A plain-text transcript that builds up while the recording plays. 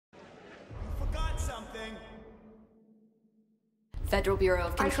Federal Bureau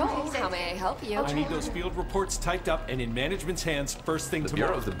of Control, how may I help you? I need those field reports typed up and in management's hands first thing tomorrow. The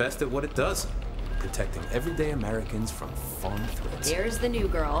Bureau's the best at what it does. Protecting everyday Americans from foreign threats. Here's the new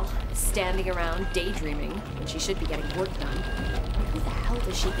girl, standing around daydreaming when she should be getting work done. Who the hell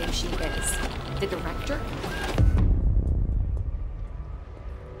does she think she is? The director?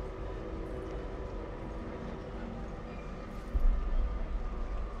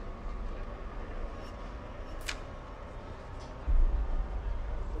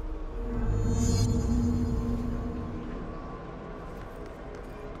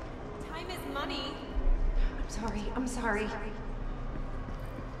 I'm sorry.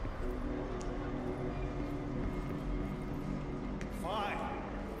 Fine.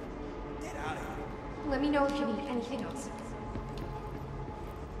 Get out of here. Let me know if you need anything else.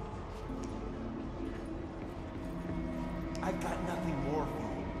 I've got nothing more for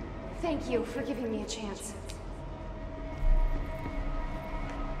you. Thank you for giving me a chance.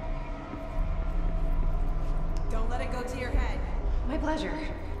 Don't let it go to your head. My pleasure.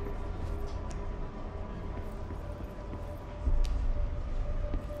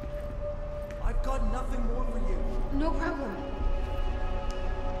 I've got nothing more for you. No problem.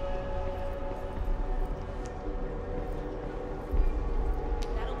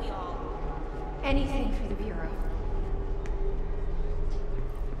 That'll be all. Anything for the Bureau.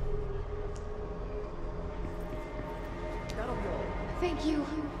 That'll be all. Thank you.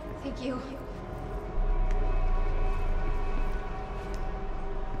 Thank you.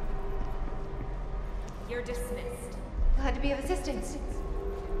 You're dismissed. Glad to be of assistance.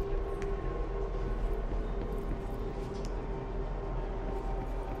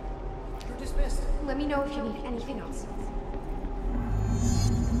 You're dismissed. Let me know if you need anything else.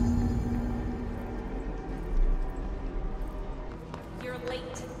 You're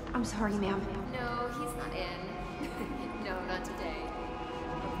late. I'm sorry, ma'am. No, he's not in. No, not today.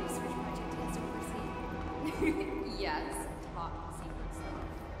 A research project he has to oversee. Yes, top secret stuff.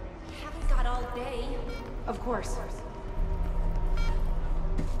 Haven't got all day. Of course.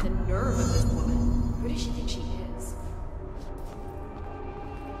 The nerve of this woman. Who does she think she is?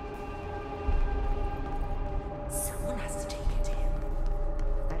 Someone has to take it to him.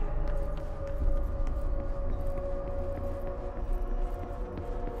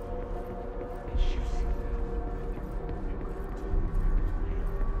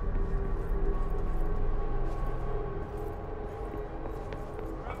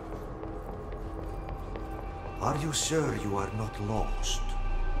 Are you sure you are not lost?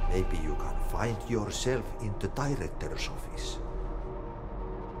 Maybe you can find yourself in the director's office.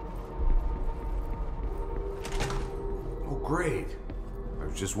 Oh, great. I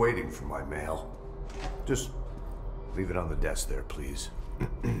was just waiting for my mail. Just leave it on the desk there, please.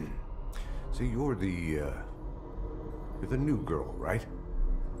 See, you're the new girl, right?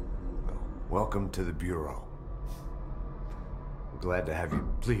 Well, welcome to the Bureau. I'm glad to have you.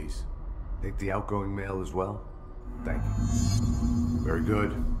 Please, take the outgoing mail as well. Thank you. Very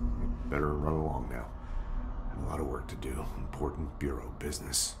good. Better run along now. Have a lot of work to do. Important Bureau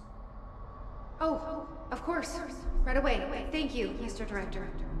business. Oh, of course. Right away. Thank you, Mr. Director.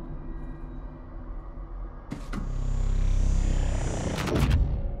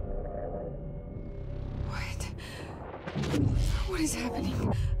 What is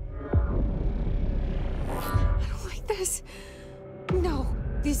happening? I don't like this. No,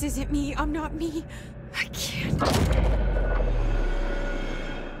 this isn't me. I'm not me. I can't.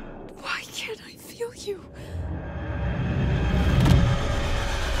 Why can't I feel you?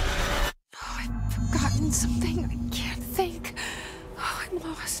 Oh, I've forgotten something. I can't think. Oh, I'm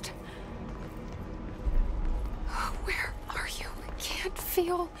lost. Oh, where are you? I can't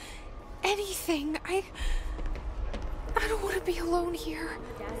feel anything. I don't want to be alone here.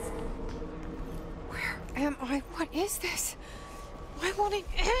 Where am I? What is this? Why won't it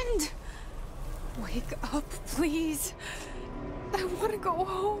end? Wake up, please. I want to go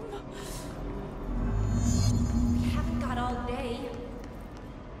home. We haven't got all day.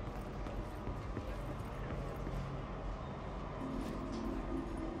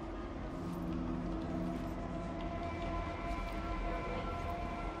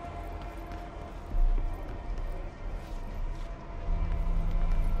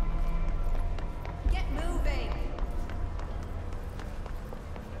 Get moving.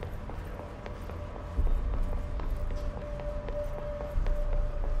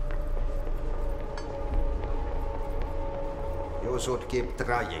 You should keep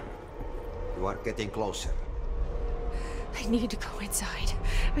trying. You are getting closer. I need to go inside.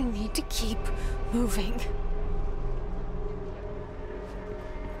 I need to keep moving.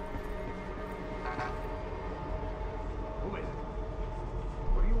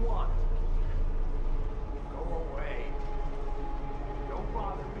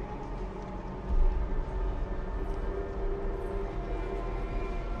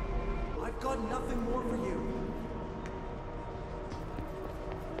 got nothing more for you.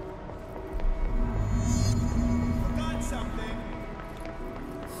 Forgot something.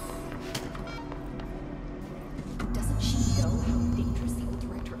 Doesn't she know how dangerous the old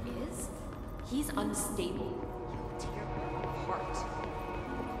director is? He's unstable. He'll tear her apart.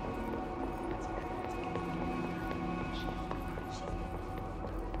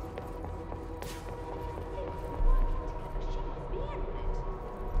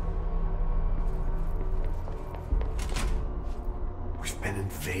 We've been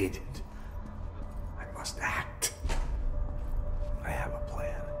invaded. I must act. I have a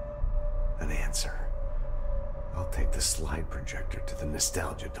plan. An answer. I'll take the slide projector to the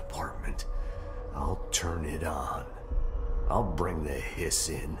nostalgia department. I'll turn it on. I'll bring the hiss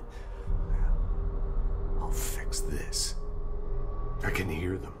in. I'll fix this. I can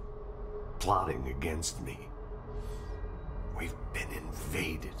hear them plotting against me. We've been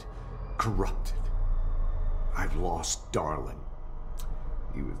invaded, corrupted. I've lost Darling.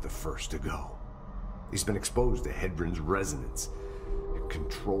 He was the first to go. He's been exposed to Hedron's resonance. It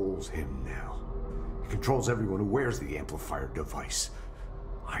controls him now. It controls everyone who wears the amplifier device.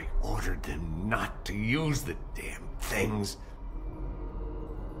 I ordered them not to use the damn things.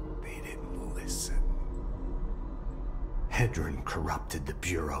 They didn't listen. Hedron corrupted the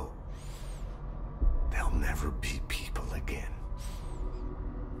Bureau. They'll never be people again.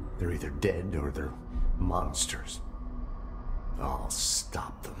 They're either dead or they're monsters. I'll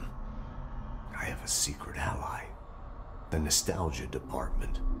stop them. I have a secret ally. The nostalgia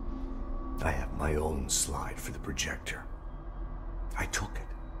department. I have my own slide for the projector. I took it.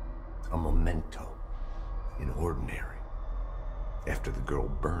 A memento. In Ordinary. After the girl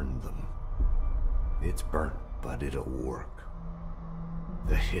burned them. It's burnt, but it'll work.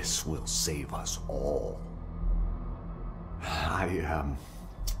 The hiss will save us all. I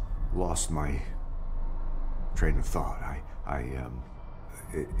lost my train of thought.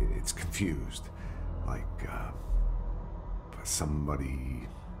 It's confused. Like, somebody,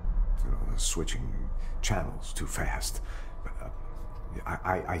 switching channels too fast.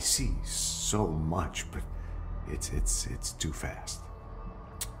 I see so much, but it's too fast.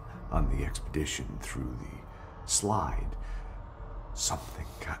 On the expedition through the slide, something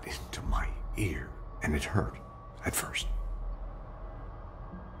got into my ear, and it hurt at first.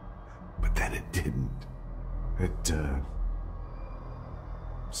 But then it didn't. It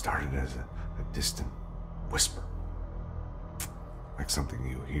started as a distant whisper, like something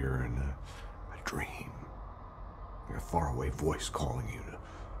you hear in a dream. Like a faraway voice calling you to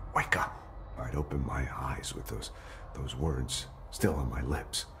wake up. I'd open my eyes with those words still on my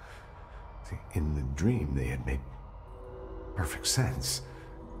lips. See, in the dream, they had made perfect sense,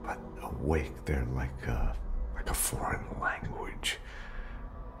 but awake, they're like a foreign language,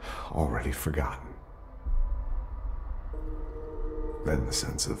 already forgotten. Then the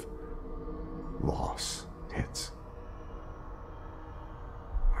sense of loss hits,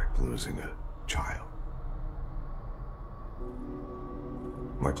 like losing a child,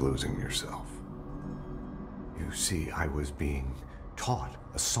 like losing yourself. You see, I was being taught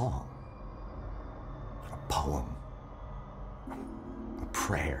a song, a poem, a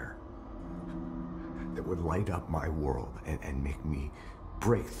prayer that would light up my world and make me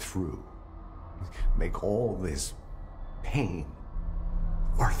break through, make all this pain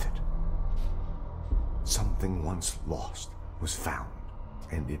worth it. Something once lost was found,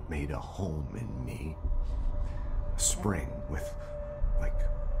 and it made a home in me. A spring with, like,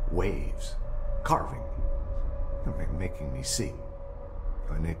 waves carving, making me see.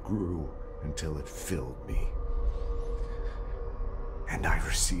 And it grew until it filled me. And I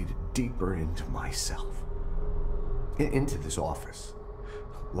receded deeper into myself, into this office,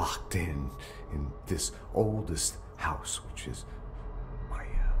 locked in this oldest house, which is my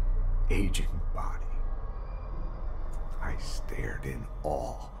aging body. I stared in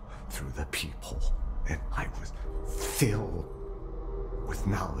awe through the people, and I was filled with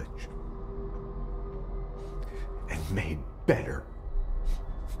knowledge and made better.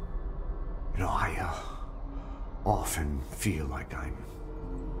 I often feel like I'm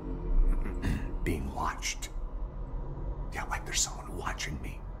being watched. Yeah, like there's someone watching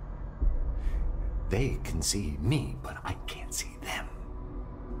me. They can see me, but I can't see them.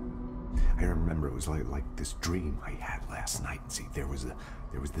 I remember it was like this dream I had last night. See, there was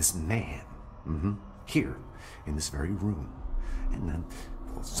this man, here, in this very room. And then,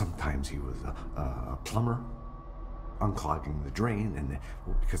 well, sometimes he was a plumber, unclogging the drain, and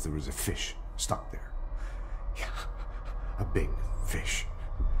because there was a fish stuck there. Yeah, a big fish.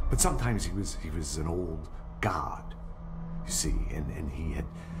 But sometimes he was an old god, you see, and he had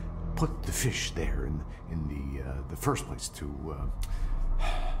put the fish there in the first place to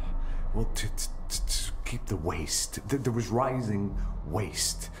well, to keep the waste. There was rising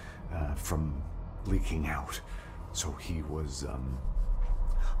waste from leaking out, so he was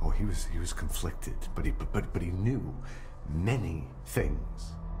he was conflicted, but he knew many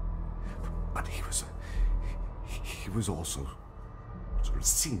things. But he was also sort of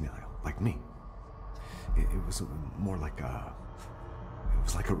senile, like me. It was more like a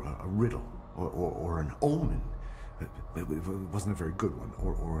riddle or an omen. It wasn't a very good one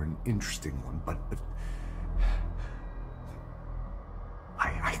or an interesting one, but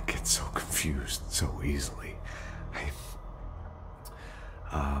I get so confused so easily.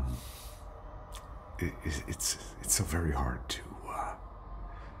 It's so very hard to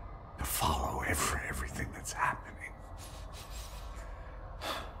follow everything that's happening.